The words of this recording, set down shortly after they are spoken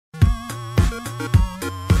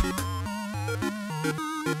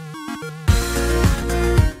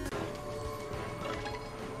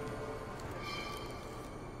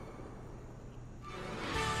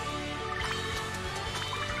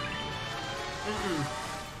Mm-mm.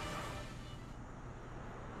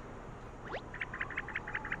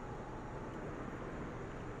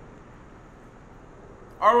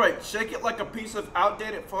 Alright, shake it like a piece of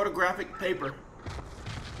outdated photographic paper.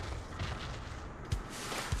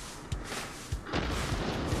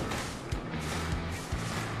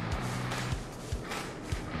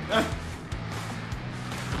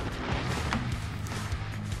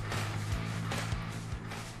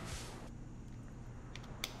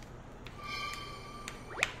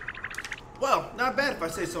 Well, not bad if I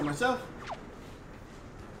say so myself.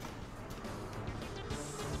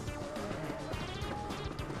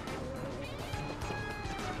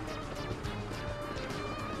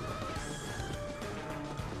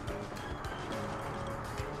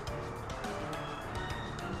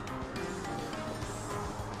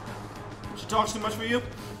 She talks too much for you?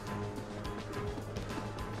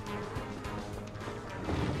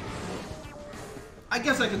 I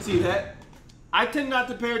guess I can see that. I tend not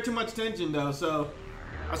to pay her too much attention though, so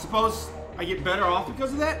I suppose I get better off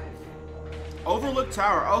because of that? Overlook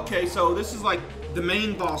Tower. Okay, so this is like the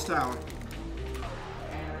main boss tower.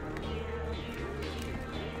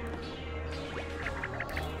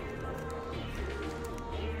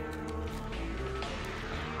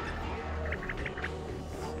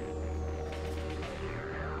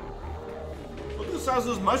 Look at the size of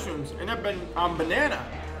those mushrooms, and that banana.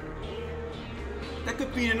 That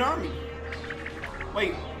could feed an army.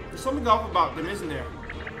 Wait, there's something off about them, isn't there?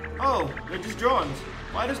 Oh, they're just drawings.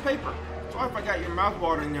 Why this paper? Sorry if I got your mouth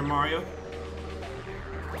watering there, Mario.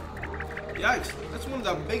 Yikes, that's one of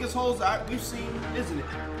the biggest holes we've seen, isn't it?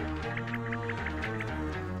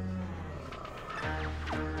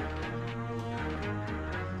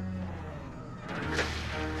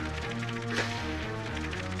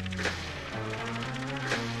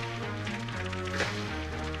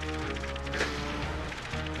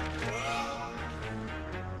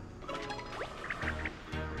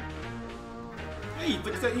 Hey,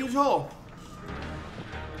 look at that huge hole.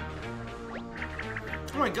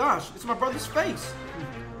 Oh my gosh, it's my brother's face.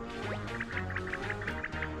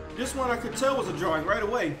 This one I could tell was a drawing right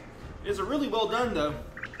away. It's a really well done though.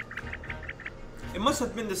 It must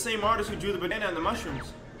have been the same artist who drew the banana and the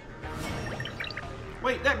mushrooms.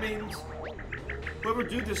 Wait, that means whoever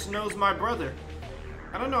drew this knows my brother.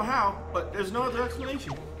 I don't know how, but there's no other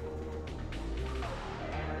explanation.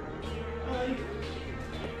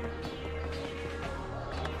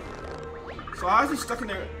 So how is he stuck in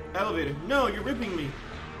the elevator? No, you're ripping me.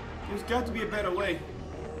 There's got to be a better way.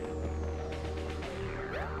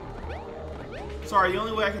 Sorry, the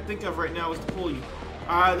only way I can think of right now is to pull you.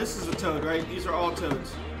 This is a toad, right? These are all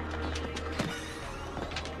toads.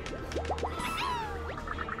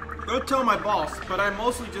 Go tell my boss, but I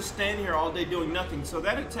mostly just stand here all day doing nothing, so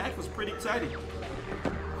that attack was pretty exciting.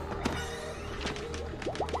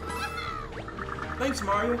 Thanks,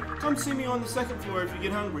 Mario. Come see me on the second floor if you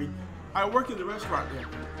get hungry. I work in the restaurant there.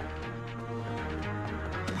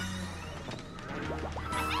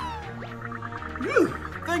 Whew!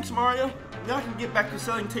 Thanks, Mario. Now I can get back to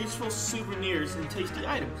selling tasteful souvenirs and tasty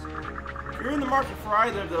items. If you're in the market for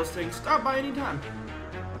either of those things, stop by anytime.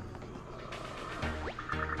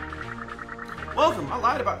 Welcome. I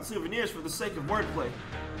lied about the souvenirs for the sake of wordplay,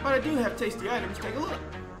 but I do have tasty items. Take a look.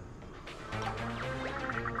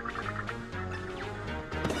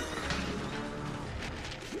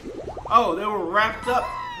 Oh, they were wrapped up.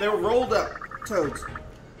 They were rolled up toads.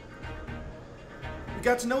 We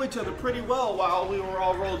got to know each other pretty well while we were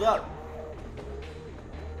all rolled up.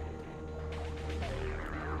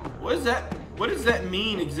 What is that? What does that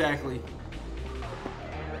mean exactly?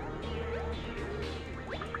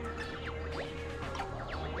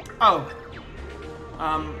 Oh.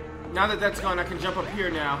 Now that that's gone, I can jump up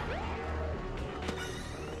here now.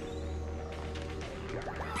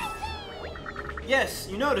 Yes,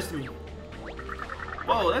 you noticed me.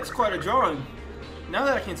 Whoa, that's quite a drawing. Now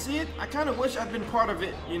that I can see it, I kind of wish I'd been part of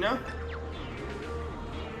it, you know?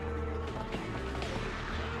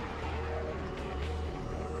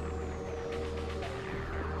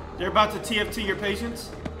 They're about to TFT your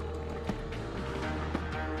patience?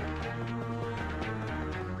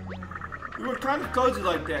 We were kind of cozy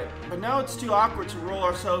like that, but now it's too awkward to roll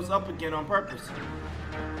ourselves up again on purpose.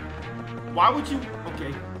 Why would you?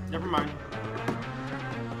 Okay, never mind.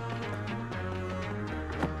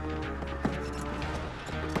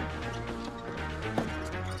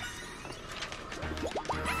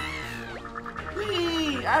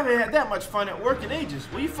 Whee! I haven't had that much fun at work in ages.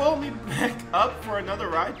 Will you follow me back up for another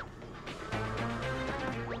ride?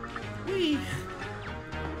 Whee!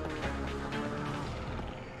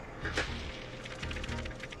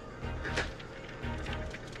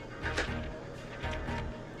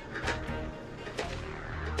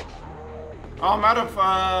 Oh, I'm out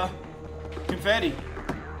of confetti.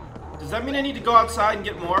 Does that mean I need to go outside and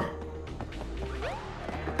get more?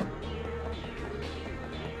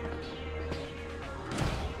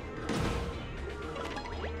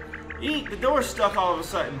 Eat! The door's stuck all of a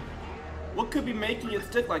sudden. What could be making it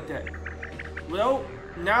stick like that? Well,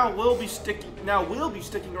 now we'll be sticking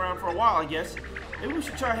around for a while, I guess. Maybe we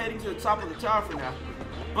should try heading to the top of the tower for now.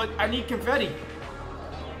 But I need confetti.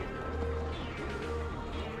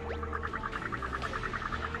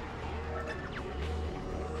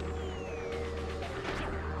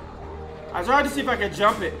 I tried to see if I could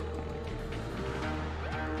jump it.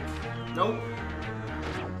 Nope.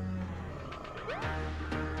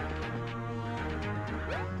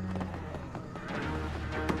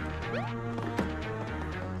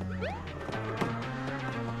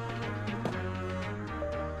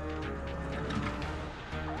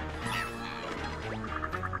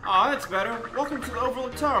 Aw, that's better. Welcome to the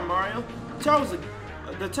Overlook Tower, Mario.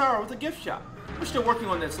 The tower with a gift shop. We're still working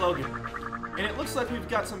on that slogan. And it looks like we've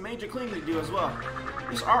got some major cleaning to do as well.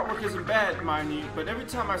 This artwork isn't bad, mind you, but every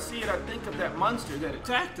time I see it, I think of that monster that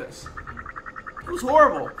attacked us. It was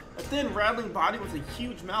horrible. A thin, rattling body with a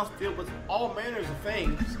huge mouth filled with all manners of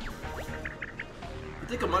fangs. You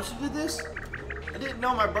think a monster did this? I didn't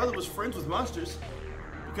know my brother was friends with monsters,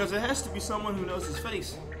 because it has to be someone who knows his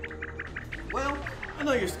face. Well, I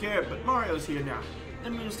know you're scared, but Mario's here now.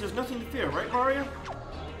 That means there's nothing to fear, right, Mario?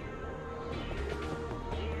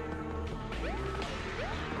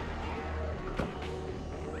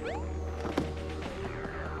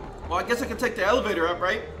 Well, I guess I can take the elevator up,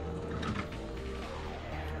 right?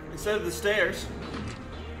 Instead of the stairs.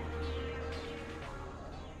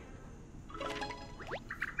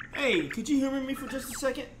 Hey, could you humor me for just a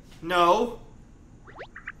second? No.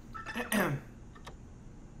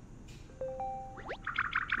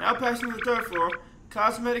 Now passing to the third floor.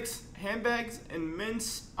 Cosmetics, handbags, and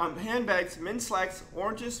men's slacks,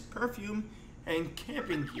 oranges, perfume, and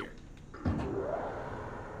camping gear.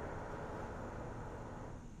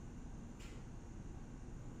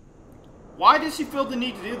 Why did she feel the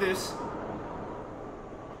need to do this?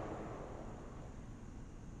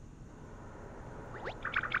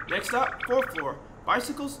 Next up, fourth floor.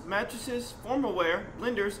 Bicycles, mattresses, formal wear,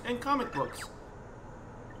 blenders, and comic books.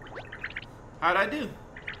 How'd I do?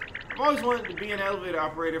 I've always wanted to be an elevator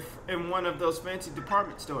operator in one of those fancy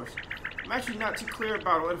department stores. I'm actually not too clear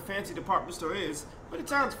about what a fancy department store is, but it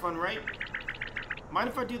sounds fun, right? Mind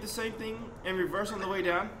if I do the same thing in reverse on the way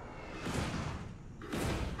down?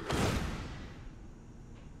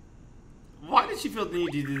 Why did she feel the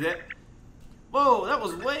need to do that? Whoa, that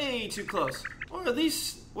was way too close. What are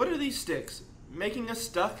these sticks? Making us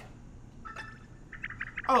stuck?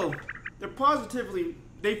 Oh, they positively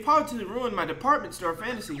ruined my department store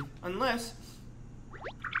fantasy. Unless,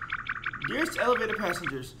 dearest elevator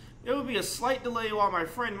passengers, there will be a slight delay while my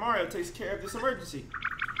friend Mario takes care of this emergency.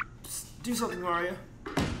 Psst, do something, Mario.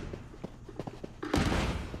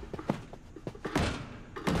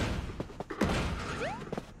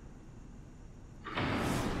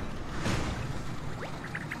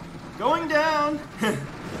 Going down!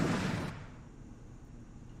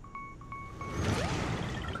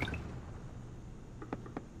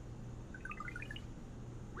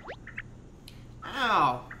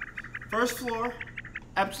 Ow! First floor,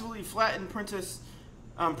 absolutely flattened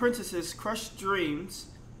princesses, crushed dreams,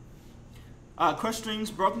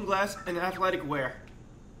 broken glass, and athletic wear.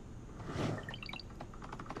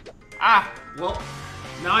 Ah! Well,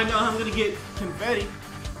 now I know how I'm gonna get confetti.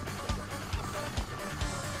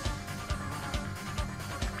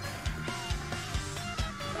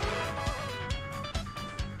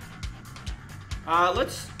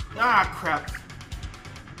 Crap.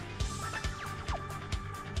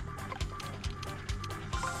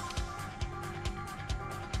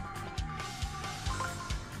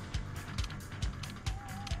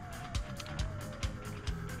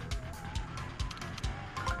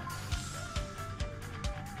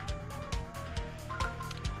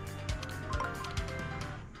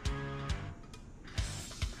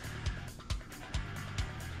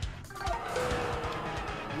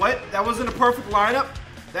 What? That wasn't a perfect lineup?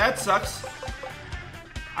 That sucks.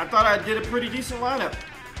 I thought I did a pretty decent lineup.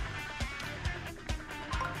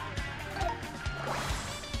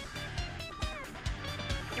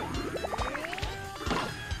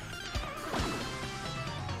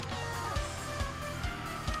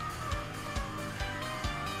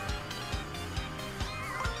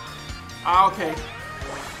 Ah, okay.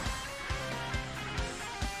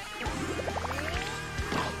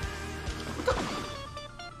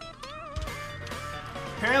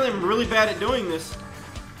 Apparently I'm really bad at doing this.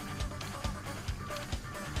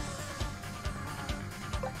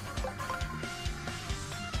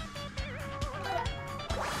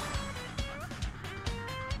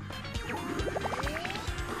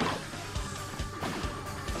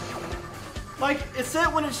 Like, it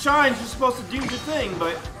said when it shines, you're supposed to do your thing,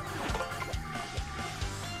 but...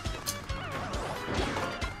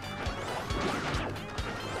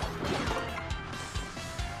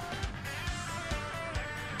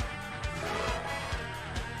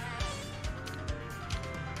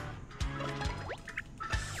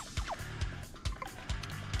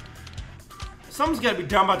 Something's gotta be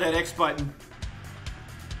done about that X button.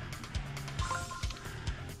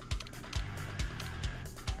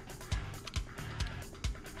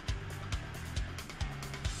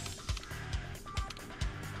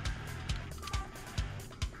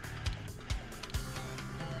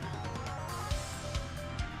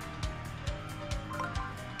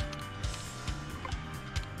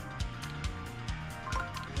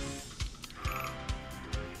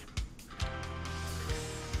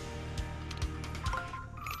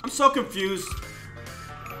 I'm so confused.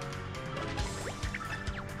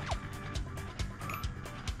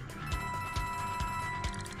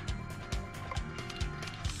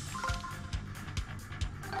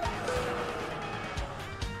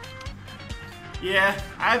 Yeah,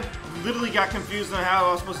 I literally got confused on how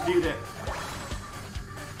I was supposed to do that.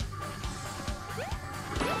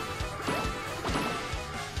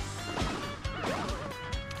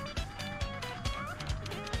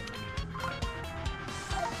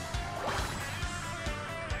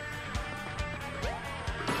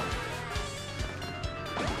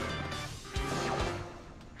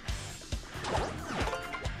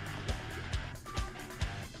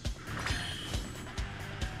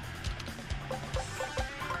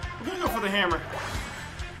 I'm gonna go for the hammer.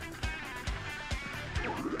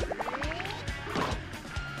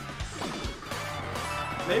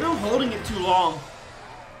 Maybe I'm holding it too long.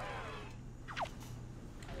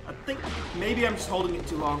 I think maybe I'm just holding it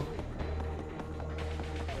too long.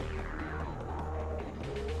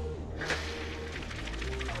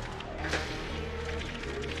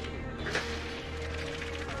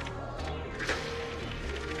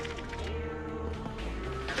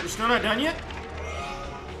 We're still not done yet?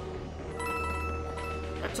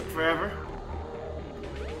 That took forever.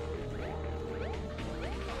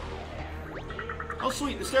 Oh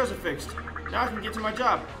sweet, the stairs are fixed. Now I can get to my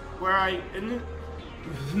job, where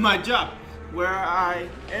I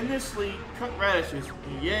endlessly cut radishes.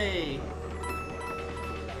 Yay!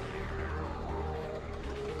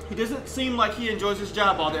 He doesn't seem like he enjoys his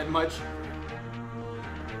job all that much.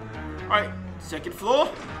 Alright, second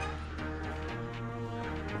floor.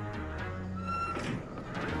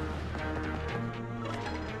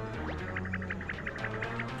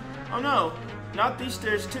 Oh no, not these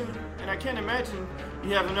stairs too. And I can't imagine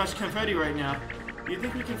you have enough confetti right now. Do you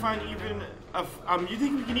think we can find even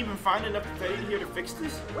find enough confetti here to fix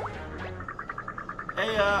this?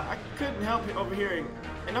 Hey, I couldn't help overhearing,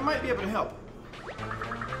 and I might be able to help.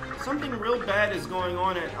 Something real bad is going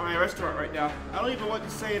on at my restaurant right now. I don't even want to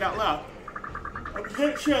say it out loud. I'm the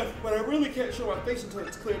head chef, but I really can't show my face until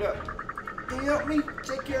it's cleared up. Can you help me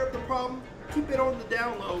take care of the problem? Keep it on the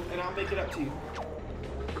down low, and I'll make it up to you.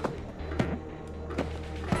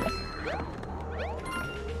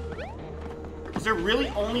 Is there really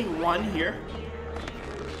only one here?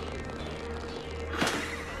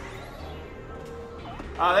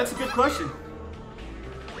 That's a good question.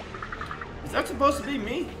 Is that supposed to be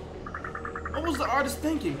me? What was the artist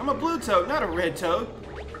thinking? I'm a blue toad, not a red toad.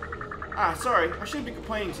 Ah, sorry, I shouldn't be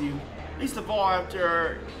complaining to you. Least of all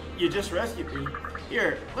after you just rescued me.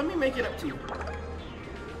 Here, let me make it up to you.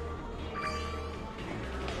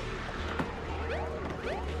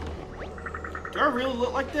 Do I really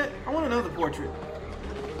look like that? I want another portrait.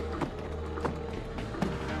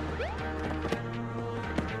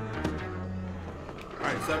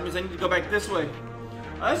 Alright, so that means I need to go back this way.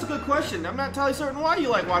 That's a good question. I'm not entirely certain why you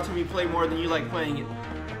like watching me play more than you like playing it.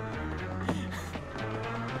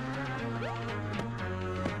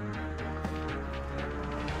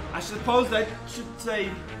 I suppose that should say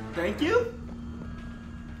thank you?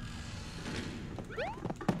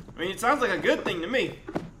 I mean, it sounds like a good thing to me.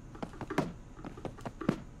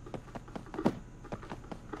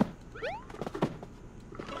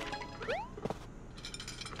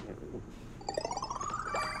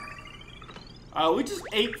 We just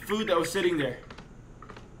ate food that was sitting there.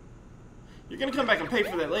 You're gonna come back and pay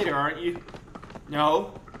for that later, aren't you?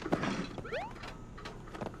 No.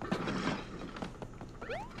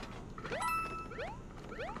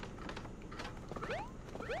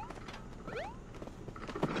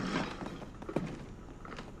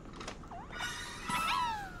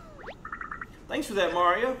 Thanks for that,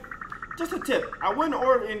 Mario. Just a tip. I wouldn't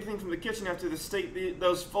order anything from the kitchen after the state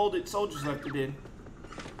those folded soldiers left it in.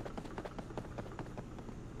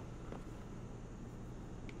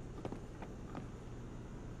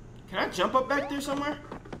 Can I jump up back there somewhere?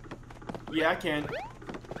 Yeah, I can.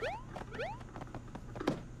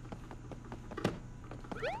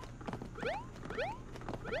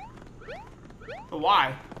 But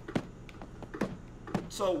why?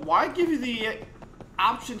 So why give you the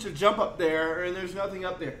option to jump up there and there's nothing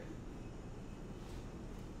up there?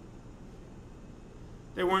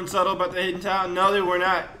 They weren't subtle about the hidden talent? No, they were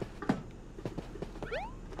not.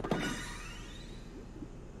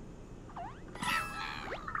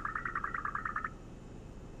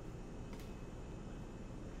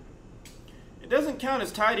 It doesn't count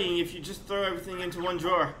as tidying if you just throw everything into one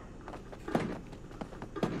drawer.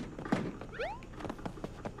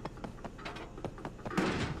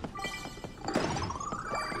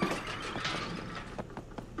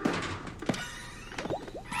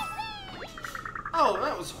 Oh,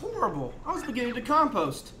 that was horrible. I was beginning to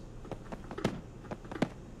compost.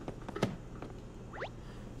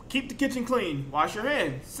 Keep the kitchen clean. Wash your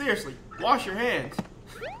hands. Seriously, wash your hands.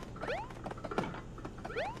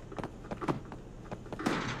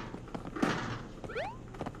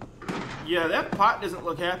 Yeah, that pot doesn't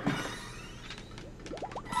look happy.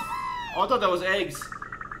 Oh, I thought that was eggs.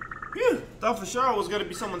 Phew, thought for sure it was gonna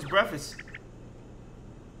be someone's breakfast.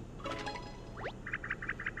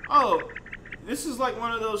 Oh, this is like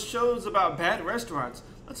one of those shows about bad restaurants.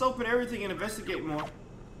 Let's open everything and investigate more.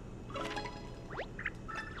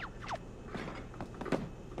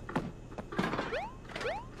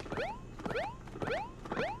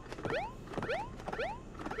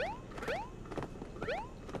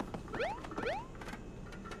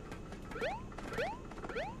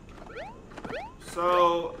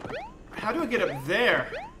 So, how do I get up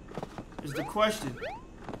there? Is the question.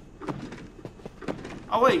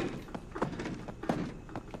 Oh, wait.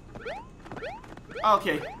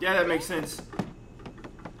 Okay, yeah, that makes sense.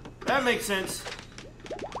 That makes sense.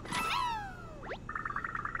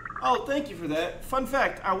 Oh, thank you for that. Fun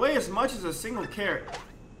fact, I weigh as much as a single carrot.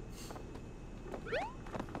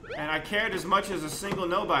 And I cared as much as a single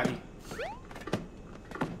nobody.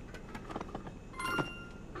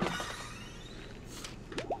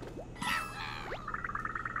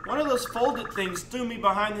 One of those folded things threw me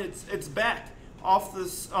behind its back, off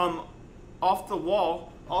this off the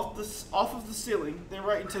wall, off of the ceiling, then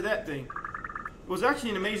right into that thing. It was actually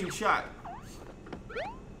an amazing shot.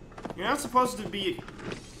 You're not supposed to be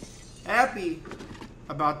happy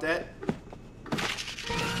about that.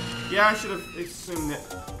 Yeah, I should have assumed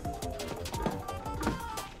that.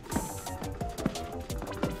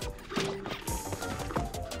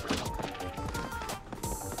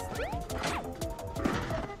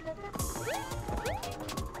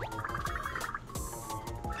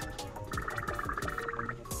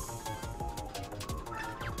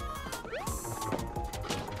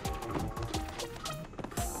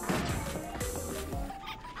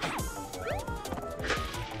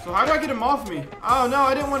 So how do I get him off me? Oh no,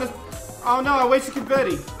 I didn't want to. Oh no, I wasted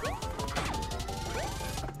confetti.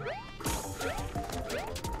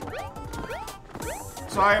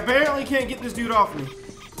 So I apparently can't get this dude off me.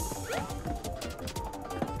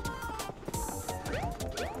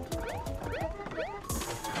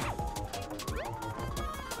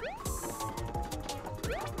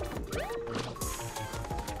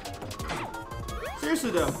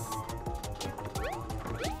 Seriously though.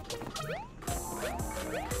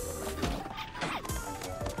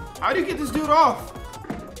 How do you get this dude off?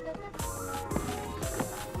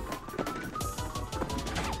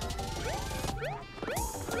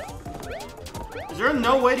 Is there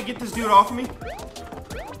no way to get this dude off of me?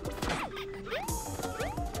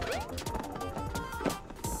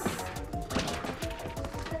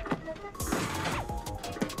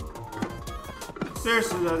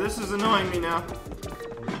 Seriously though, this is annoying me now.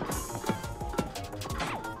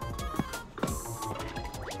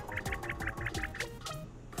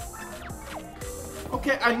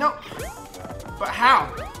 Okay, I know, but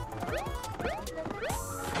how?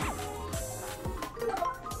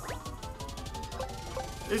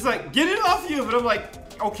 It's like, get it off you, but I'm like,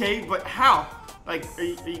 okay, but how? Like, are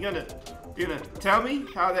you gonna tell me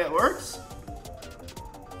how that works?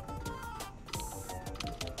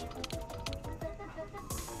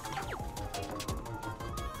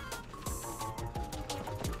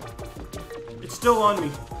 It's still on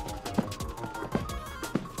me.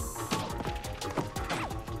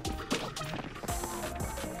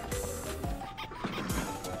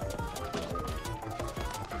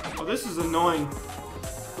 Oh, this is annoying.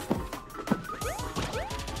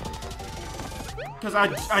 Because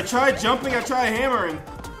I tried jumping, I tried hammering.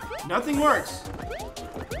 Nothing works.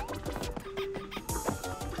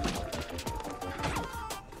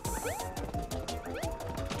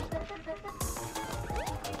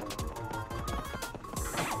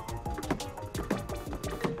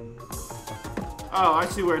 Oh, I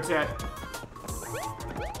see where it's at.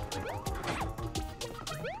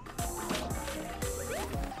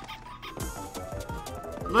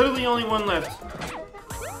 Literally only one left.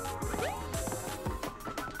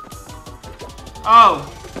 Oh.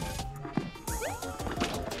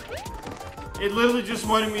 It literally just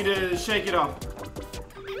wanted me to shake it off.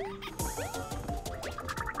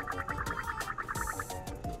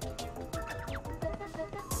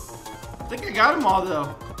 I think I got them all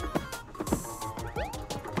though.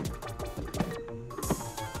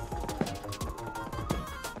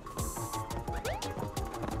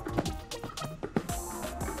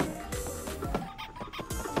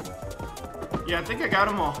 Yeah, I think I got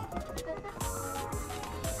them all.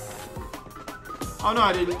 Oh no,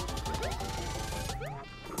 I didn't.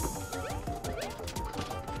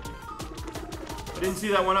 I didn't see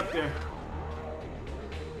that one up there.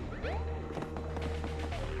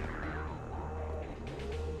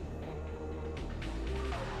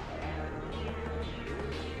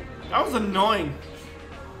 That was annoying.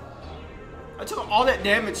 I took all that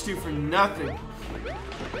damage too for nothing.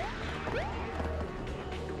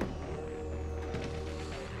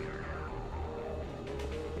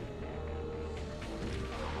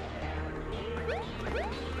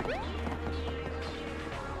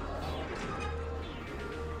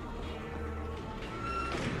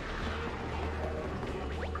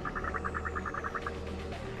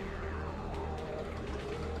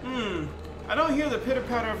 I don't hear the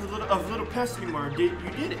pitter-patter of little pests anymore. You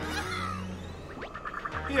did it.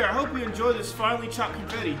 Here, I hope you enjoy this finely chopped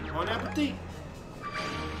confetti. Bon appetit.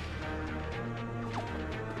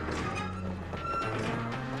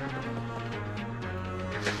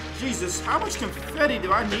 Jesus, how much confetti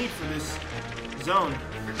do I need for this zone?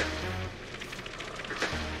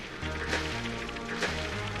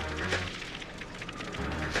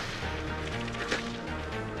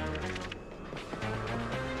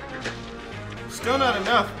 Still not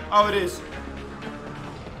enough. Oh, it is.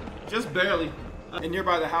 Just barely. And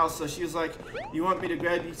nearby the house, so she was like, "You want me to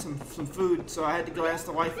grab you some food?" So I had to go ask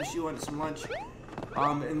the wife if she wanted some lunch,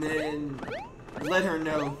 and then let her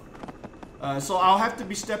know. So I'll have to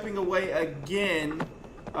be stepping away again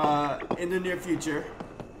in the near future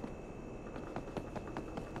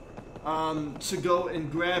to go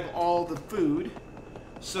and grab all the food.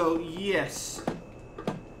 So yes,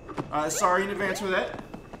 sorry in advance for that.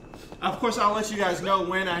 Of course, I'll let you guys know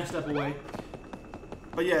when I step away.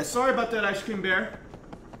 But yeah, sorry about that, Ice Cream Bear.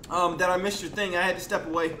 That I missed your thing. I had to step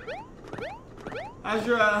away. How's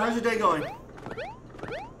your day going?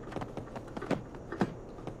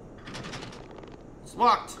 It's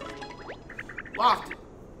locked.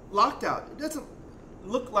 Locked out. It doesn't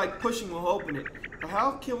look like pushing will open it. But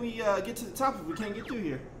how can we get to the top if we can't get through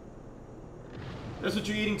here? That's what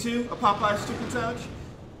you're eating too? A Popeye's chicken sandwich?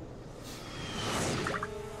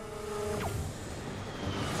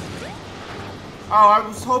 Oh, I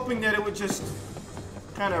was hoping that it would just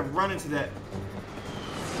kind of run into that.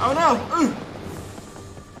 Oh no!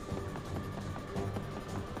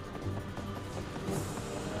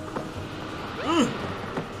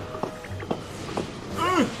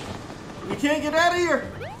 We can't get out of here!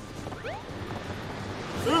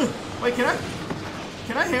 Wait, can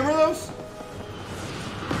I hammer those?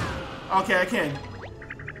 Okay, I can.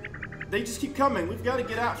 They just keep coming. We've got to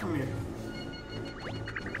get out from here.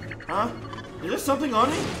 Huh? Is there something on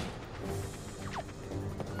me?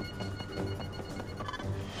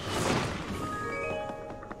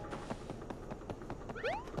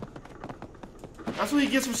 That's what he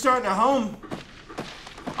gets for starting a home.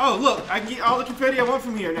 Oh, look, I can get all the confetti I want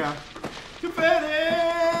from here now.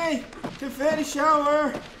 Confetti! Confetti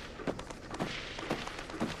shower!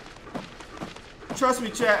 Trust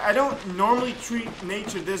me, chat, I don't normally treat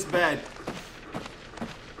nature this bad.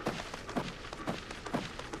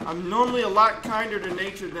 I'm normally a lot kinder to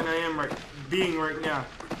nature than I am being right now.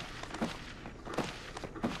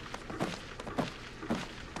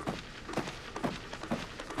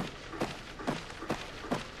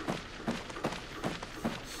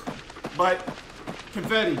 But,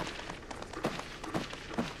 confetti.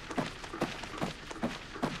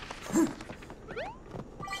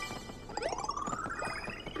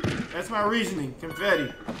 That's my reasoning,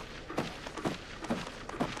 confetti.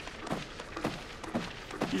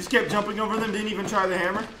 You just kept jumping over them, didn't even try the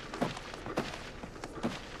hammer?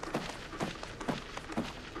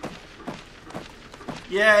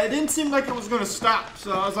 Yeah, it didn't seem like it was going to stop,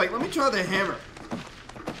 so I was like, let me try the hammer.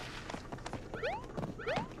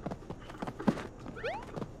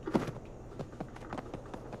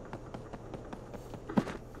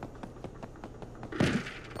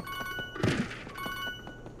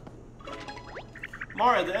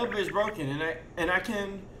 Mario, the elevator is broken, and I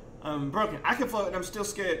can broken. I can float, and I'm still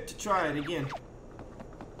scared to try it again.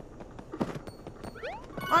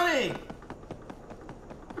 Money.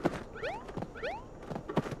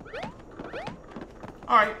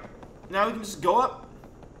 All right, now we can just go up.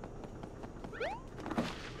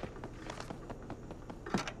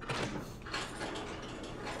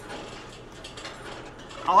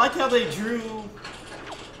 I like how they drew.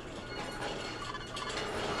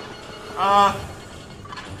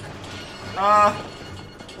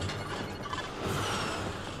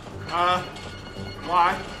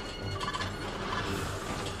 Why?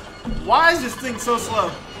 Why is this thing so slow?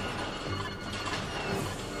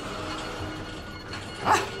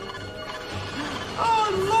 Ah. Oh,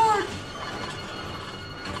 Lord.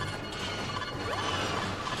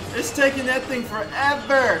 It's taking that thing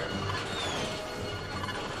forever.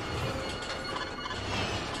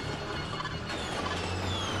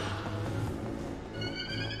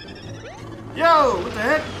 Yo, what the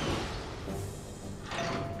heck?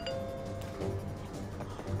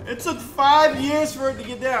 It took 5 years for it to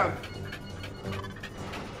get down.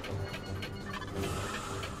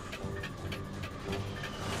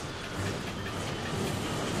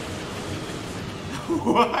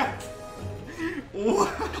 What? What?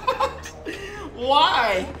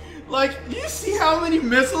 Why? Like, you see how many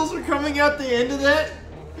missiles are coming out the end of that?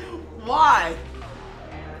 Why?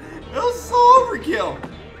 It was so overkill.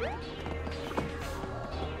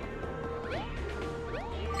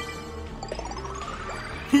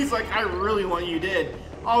 He's like, I really want you dead.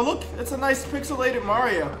 Oh, look, that's a nice pixelated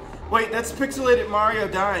Mario. Wait, that's pixelated Mario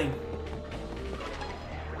dying.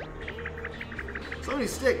 So many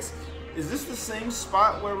sticks. Is this the same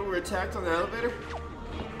spot where we were attacked on the elevator?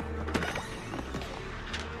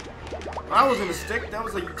 I was in a stick, that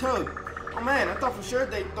was a toad. Oh man, I thought for sure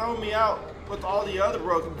they'd throw me out with all the other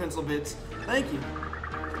broken pencil bits. Thank you.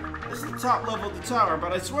 This is the top level of the tower,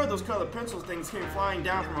 but I swear those colored pencil things came flying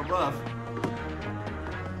down from above.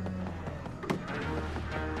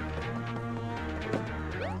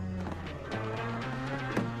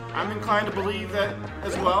 I'm inclined to believe that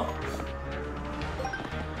as well.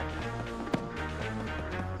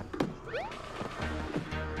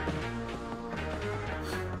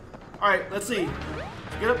 Alright, let's see.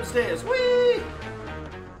 Let's get up the stairs. Whee!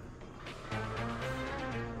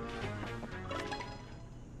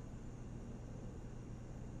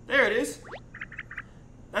 There it is.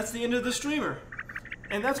 That's the end of the streamer.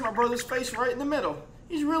 And that's my brother's face right in the middle.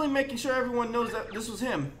 He's really making sure everyone knows that this was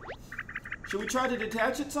him. Should we try to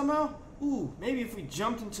detach it somehow? Ooh, maybe if we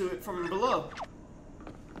jumped into it from below.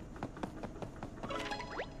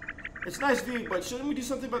 It's a nice view, but shouldn't we do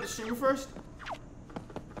something about the streamer first?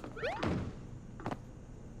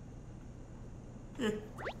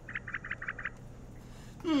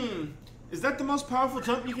 Is that the most powerful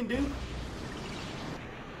jump you can do?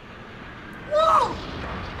 Whoa!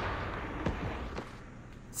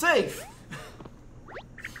 Safe!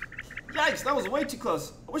 Yikes, that was way too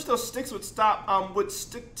close. I wish those sticks would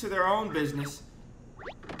stick to their own business.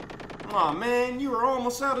 Aw, man, you were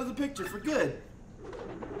almost out of the picture for good.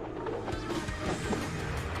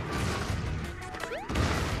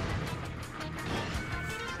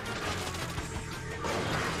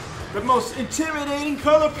 The most intimidating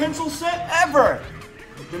color pencil set ever!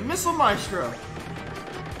 The Missile Maestro.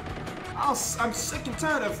 I'm sick and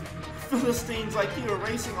tired of Philistines like you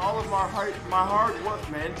erasing all of my hard work,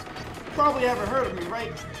 man. You probably haven't heard of me,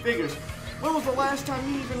 right? Figures. When was the last time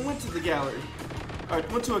you even went to the gallery? Or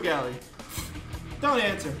went to a gallery? Don't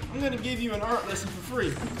answer. I'm gonna give you an art lesson for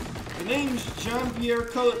free. The name's Jean-Pierre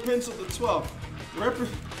Colored Pencil the 12th.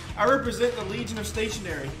 I represent the Legion of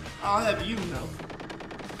Stationery. I'll have you know.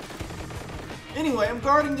 Anyway, I'm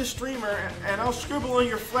guarding the streamer, and I'll scribble on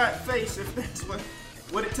your flat face if that's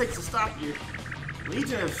what it takes to stop you.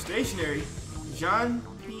 Legion of Stationery. John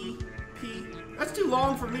P. That's too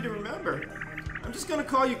long for me to remember. I'm just gonna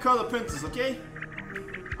call you Color Pencils, okay?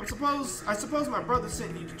 I suppose my brother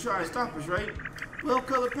sent you to try and stop us, right? Well,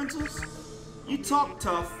 Color Pencils, you talk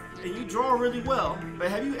tough, and you draw really well, but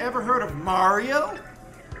have you ever heard of Mario?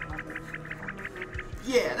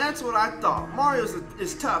 Yeah, that's what I thought. Mario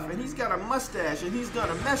is tough, and he's got a mustache, and he's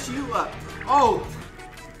gonna mess you up. Oh,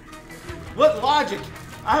 what logic?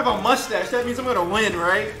 I have a mustache, that means I'm gonna win,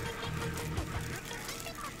 right?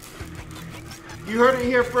 You heard it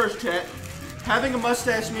here first, chat. Having a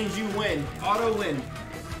mustache means you win. Auto win.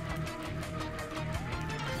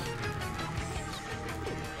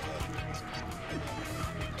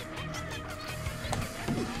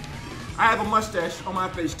 I have a mustache on my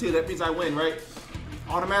face too, that means I win, right?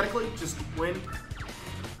 Automatically, just win.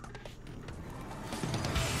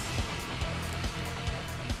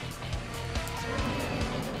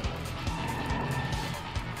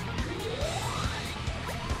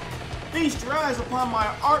 Feast your eyes upon my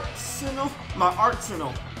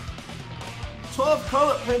arsenal. 12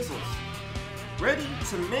 colored pencils, ready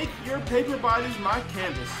to make your paper bodies my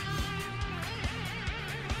canvas.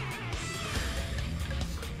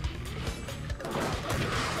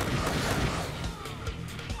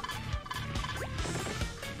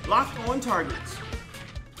 Lock on targets.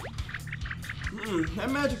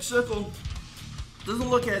 That magic circle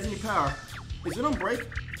doesn't look as any power. Is it on break?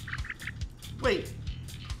 Wait,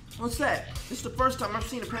 what's that? This is the first time I've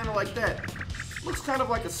seen a panel like that. Looks kind of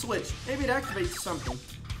like a switch. Maybe it activates something.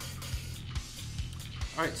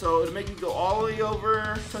 Alright, so it'll make me go all the way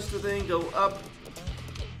over, touch the thing, go up.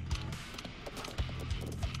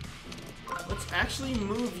 Let's actually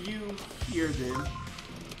move you here then.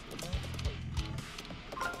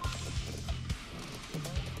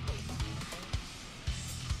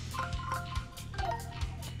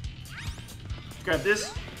 Grab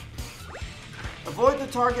this. Avoid the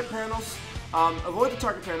target panels.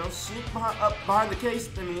 Sneak up behind the case,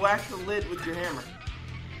 then whack the lid with your hammer.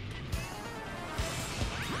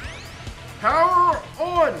 Power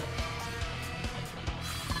on!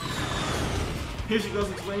 Here she goes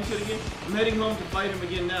explaining shit again. I'm heading home to fight him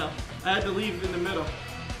again now. I had to leave in the middle.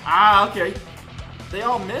 Ah, okay. They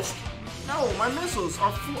all missed? No, my missiles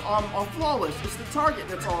are flawless. It's the target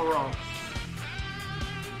that's all wrong.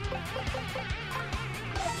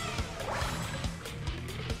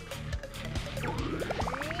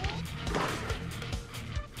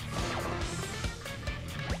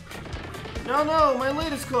 No, my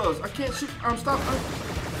lid is closed. I can't shoot. I can't stop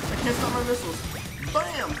my missiles.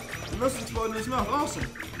 Bam! The missiles exploded in his mouth. Awesome.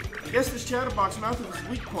 I guess this chatterbox mouth is his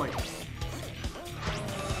weak point.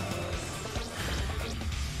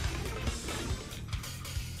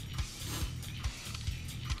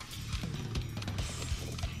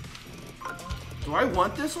 Do I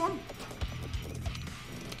want this one?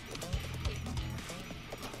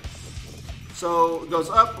 So it goes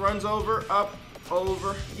up, runs over, up,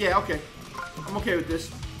 over. Yeah, okay. I'm okay with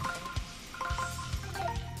this.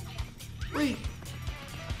 Wait.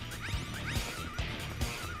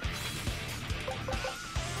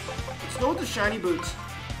 Let's go with the shiny boots.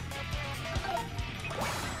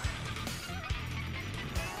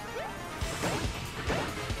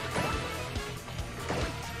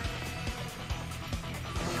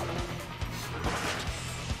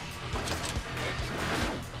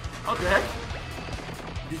 What the heck?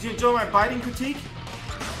 Did you enjoy my biting critique?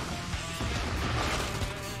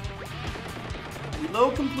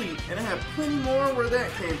 Reload complete, and I have plenty more where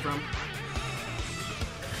that came from.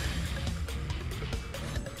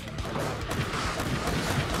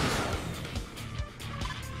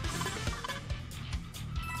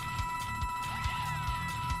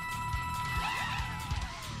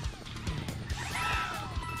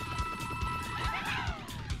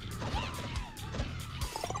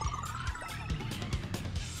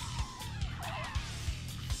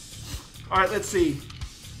 Alright, let's see.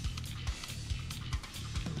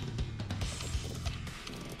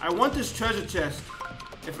 I want this treasure chest,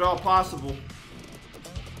 if at all possible.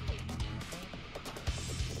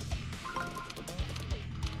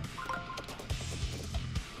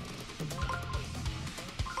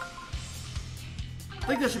 I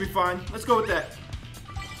think that should be fine. Let's go with that.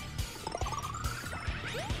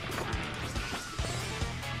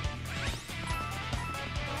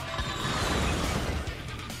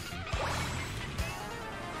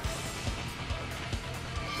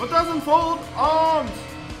 What doesn't fold arms?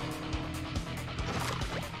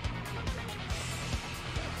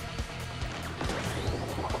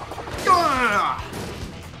 Gah!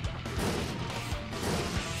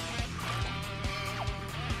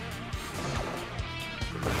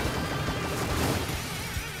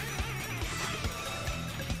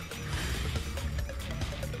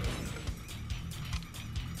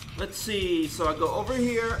 Let's see. So I go over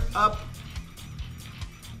here, up.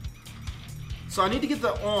 So I need to get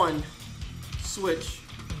the on switch.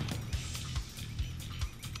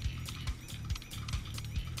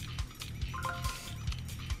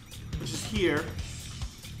 Which is here.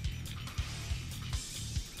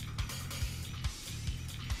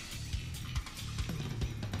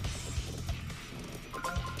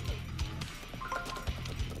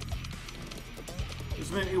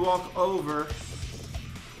 Just make me walk over.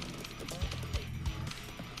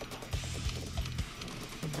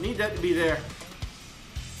 I need that to be there.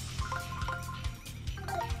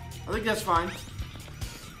 I think that's fine.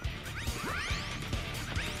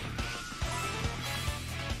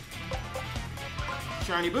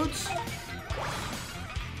 Shiny boots.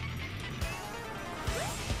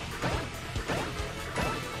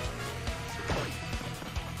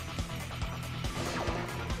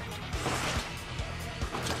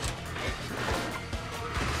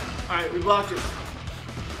 Alright, we blocked it.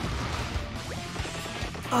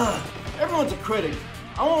 Everyone's a critic.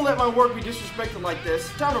 I won't let my work be disrespected like this.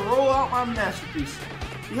 It's time to roll out my masterpiece.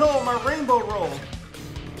 Behold, my rainbow roll.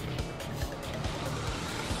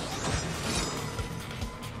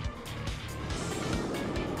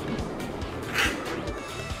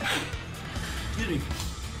 Excuse me.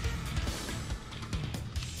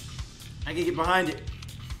 I can get behind it.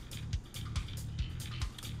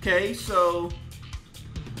 Okay, so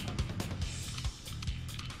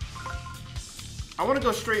I want to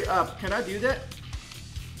go straight up. Can I do that?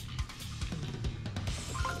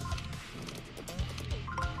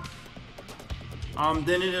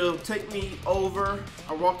 Then it'll take me over.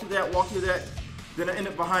 I walk through that, then I end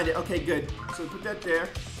up behind it. Okay, good. So put that there.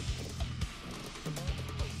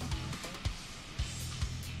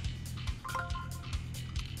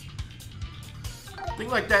 I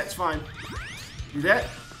think like that's fine. Do that.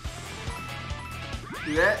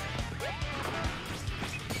 Do that.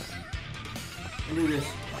 And do this.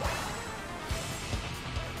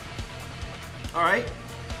 Alright.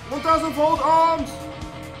 1,000-fold arms!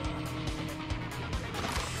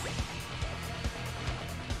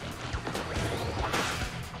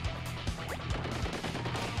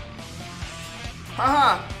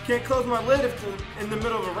 Haha! Can't close my lid if it's in the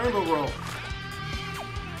middle of a rainbow roll.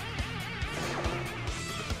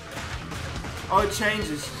 Oh, it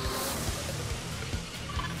changes.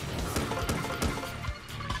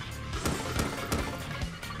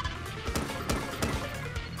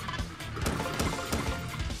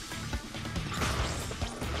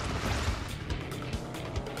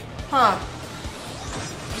 Huh.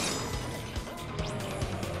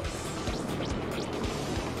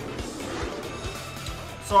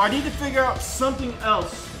 So I need to figure out something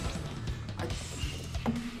else.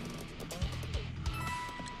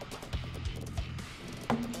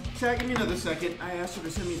 Chat, give me another second. I asked her to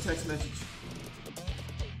send me a text message.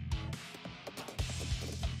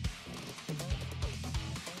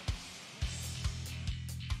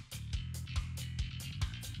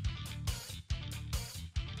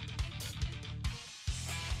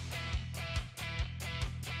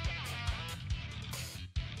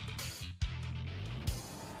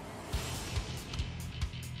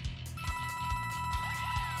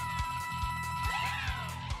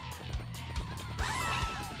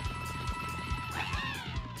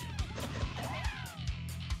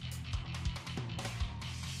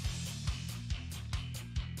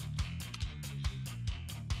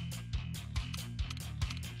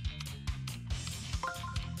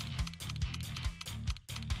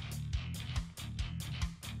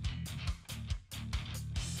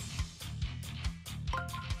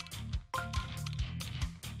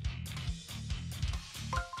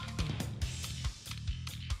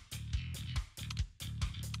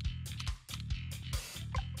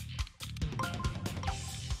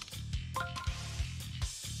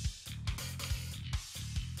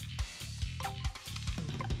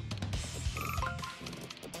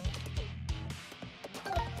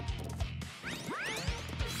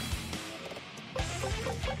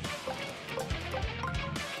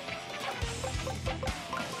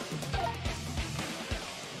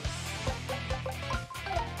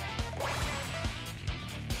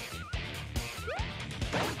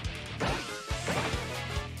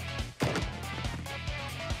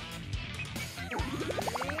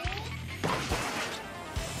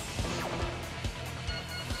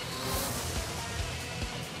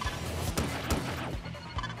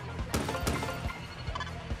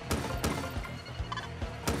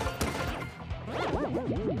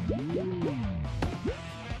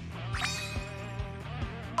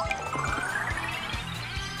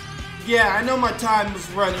 Yeah, I know my time was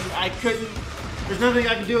running. I couldn't. There's nothing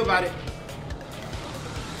I can do about it.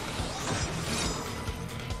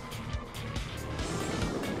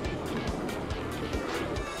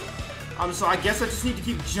 So I guess I just need to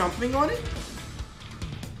keep jumping on it?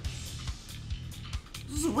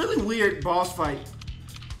 This is a really weird boss fight.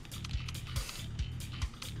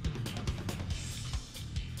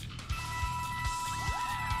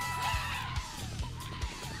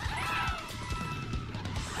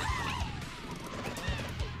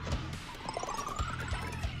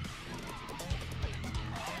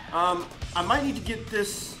 I might need to get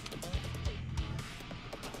this.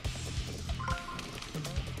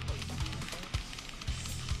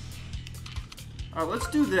 Alright, let's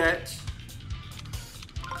do that.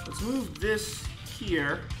 Let's move this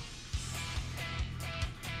here.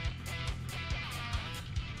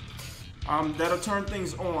 That'll turn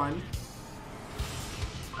things on.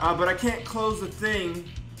 But I can't close the thing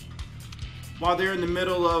while they're in the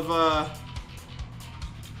middle of,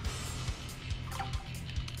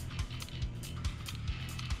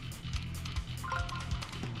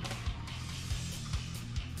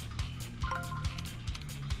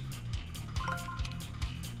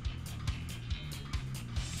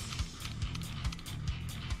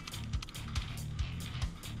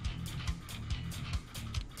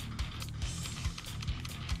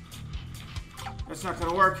 That's not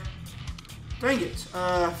gonna work. Dang it.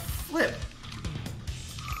 Flip.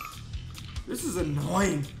 This is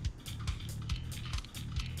annoying.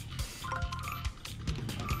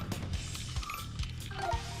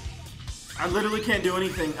 I literally can't do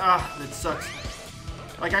anything. Ah, that sucks.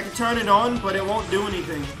 Like, I can turn it on, but it won't do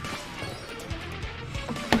anything.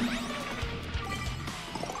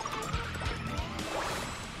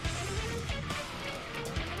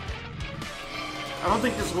 I don't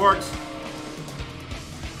think this works.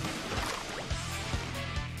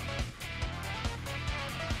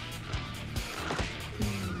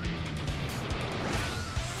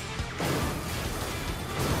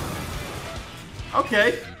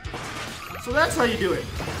 Okay. So that's how you do it.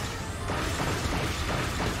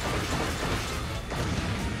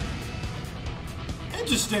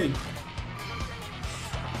 Interesting.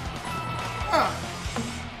 Ah.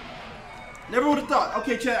 Never would have thought.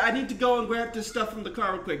 Okay, Chad, I need to go and grab this stuff from the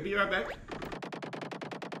car real quick. Be right back.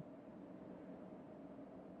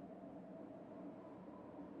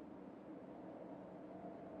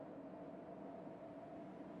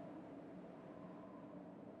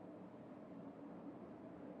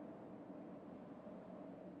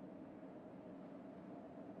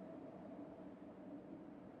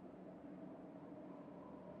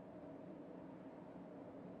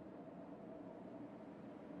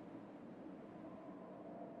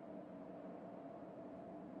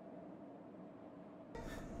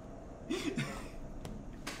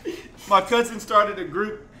 My cousin started a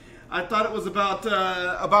group. I thought it was about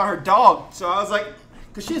her dog. So I was like,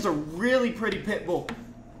 because she has a really pretty pit bull.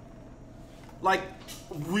 Like,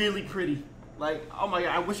 really pretty. Like, oh my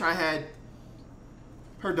god, I wish I had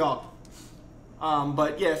her dog.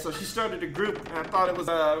 But yeah, so she started a group, and I thought it was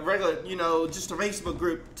a regular, you know, just a Facebook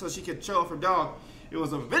group so she could show off her dog. It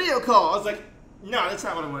was a video call. I was like, no, that's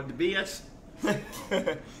not what I wanted to be. That's it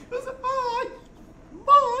was like,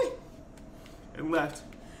 bye, and left.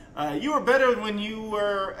 You were better when you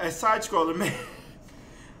were a side scroller, man.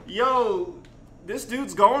 Yo, this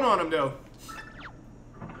dude's going on him though.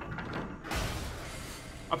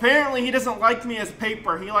 Apparently, he doesn't like me as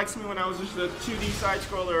paper. He likes me when I was just a 2D side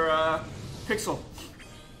scroller pixel.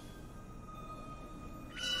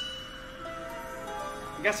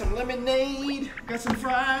 Got some lemonade, got some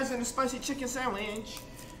fries, and a spicy chicken sandwich.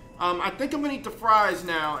 I think I'm gonna eat the fries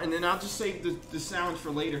now, and then I'll just save the sandwich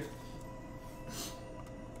for later.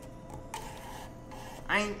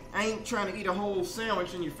 I ain't trying to eat a whole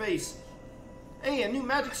sandwich in your face. Hey, a new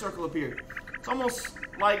magic circle appeared. It's almost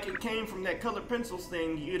like it came from that colored pencils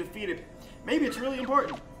thing you defeated. Maybe it's really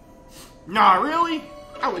important. Nah, really?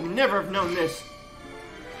 I would never have known this.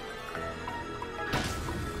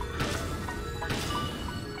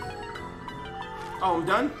 Oh, I'm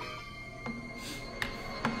done?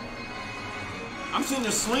 I'm sitting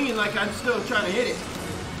there swinging like I'm still trying to hit it.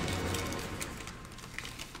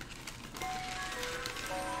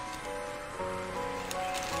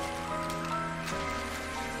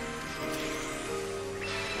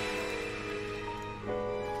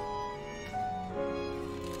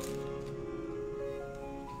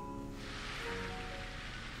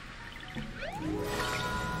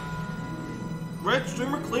 Red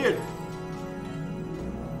streamer cleared.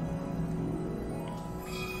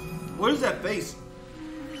 What is that face?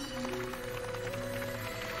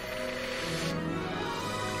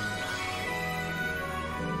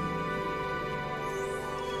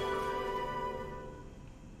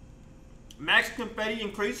 Max confetti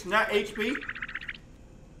increase, not HP.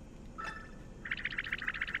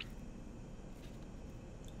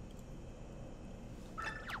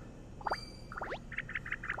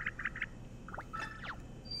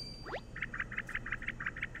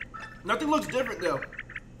 Nothing looks different though.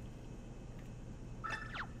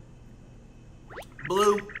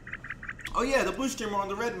 Blue. Oh yeah, the blue streamer on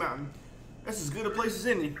the red mountain. That's as good a place as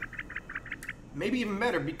any. Maybe even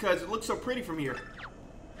better because it looks so pretty from here.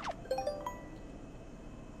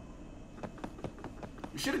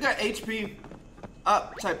 We should have got HP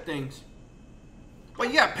up type things.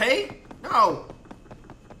 Wait, yeah, pay? No.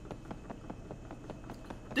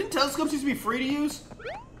 Didn't telescopes used to be free to use?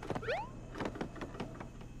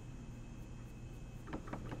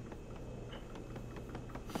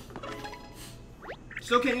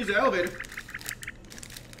 Still can't use the elevator.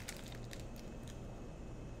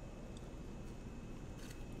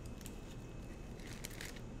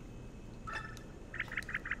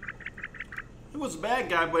 He was a bad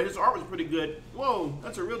guy, but his art was pretty good. Whoa,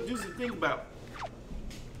 that's a real juicy thing about.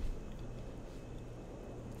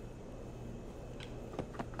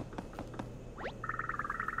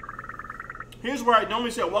 Here's where I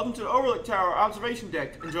normally say, welcome to the Overlook Tower observation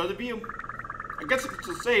deck. Enjoy the view. I guess I could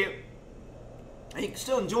just say it. You can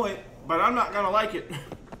still enjoy it, but I'm not gonna like it.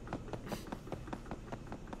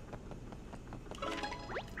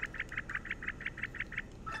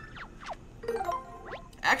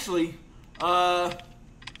 Actually, I'm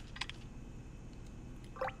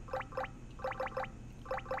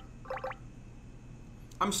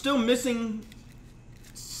still missing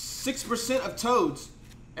 6% of toads,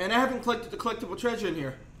 and I haven't collected the collectible treasure in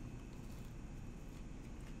here.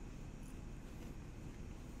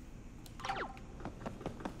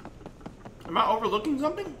 Am I overlooking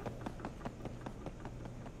something?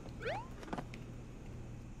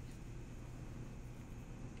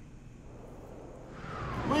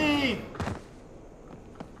 Whee!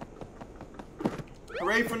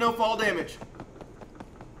 Hooray for no fall damage.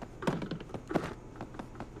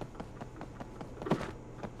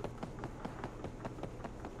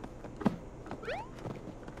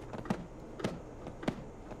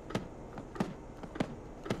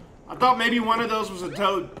 I thought maybe one of those was a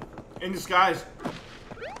toad in disguise.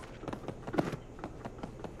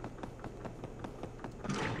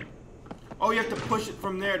 Oh, you have to push it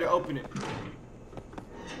from there to open it.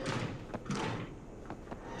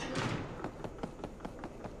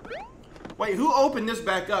 Wait, who opened this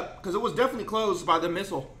back up? Because it was definitely closed by the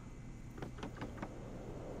missile.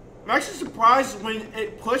 I'm actually surprised when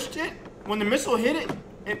it pushed it. When the missile hit it,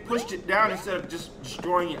 it pushed it down instead of just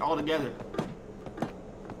destroying it altogether.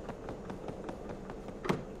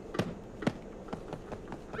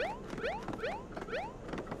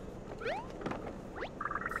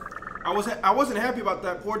 I wasn't happy about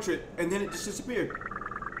that portrait, and then it just disappeared.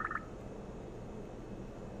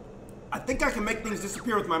 I think I can make things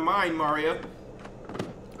disappear with my mind, Mario.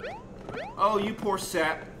 Oh, you poor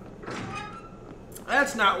sap.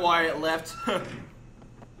 That's not why it left.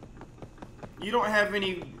 You don't have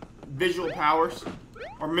any visual powers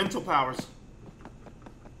or mental powers.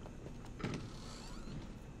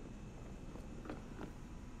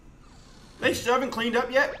 They still haven't cleaned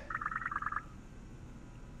up yet?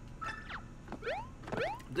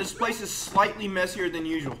 This place is slightly messier than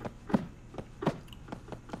usual.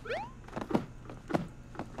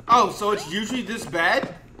 Oh, so it's usually this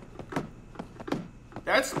bad?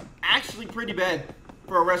 That's actually pretty bad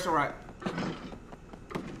for a restaurant.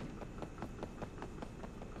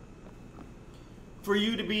 For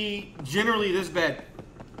you to be generally this bad.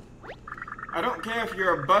 I don't care if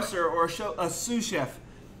you're a busser or a sous chef.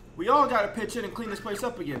 We all gotta pitch in and clean this place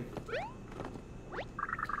up again.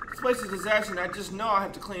 This place is a disaster, and I just know I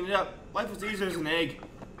have to clean it up. Life is easier as an egg.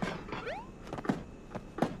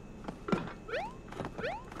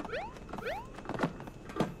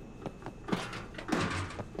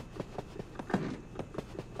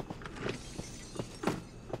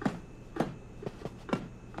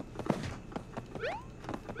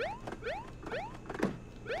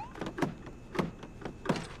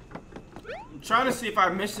 I'm trying to see if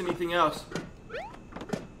I've missed anything else.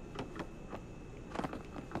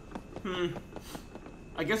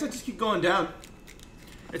 I guess I just keep going down.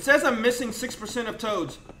 It says I'm missing 6% of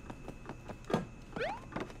toads.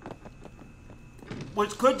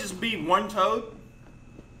 Which could just be one toad.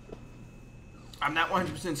 I'm not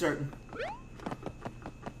 100% certain.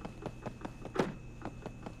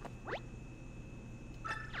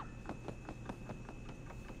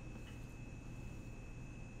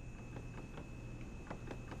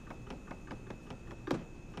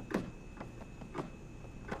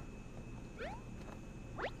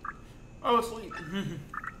 Oh, asleep.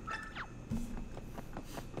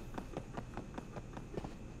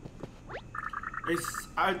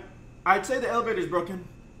 I'd say the elevator's broken.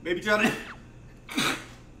 Maybe try to...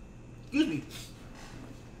 Excuse me.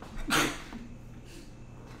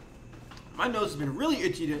 My nose has been really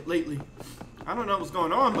itchy lately. I don't know what's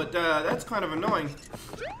going on, but that's kind of annoying.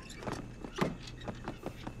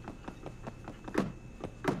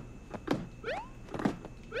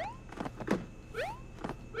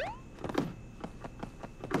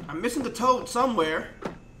 I'm missing the toad somewhere,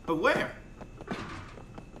 but where?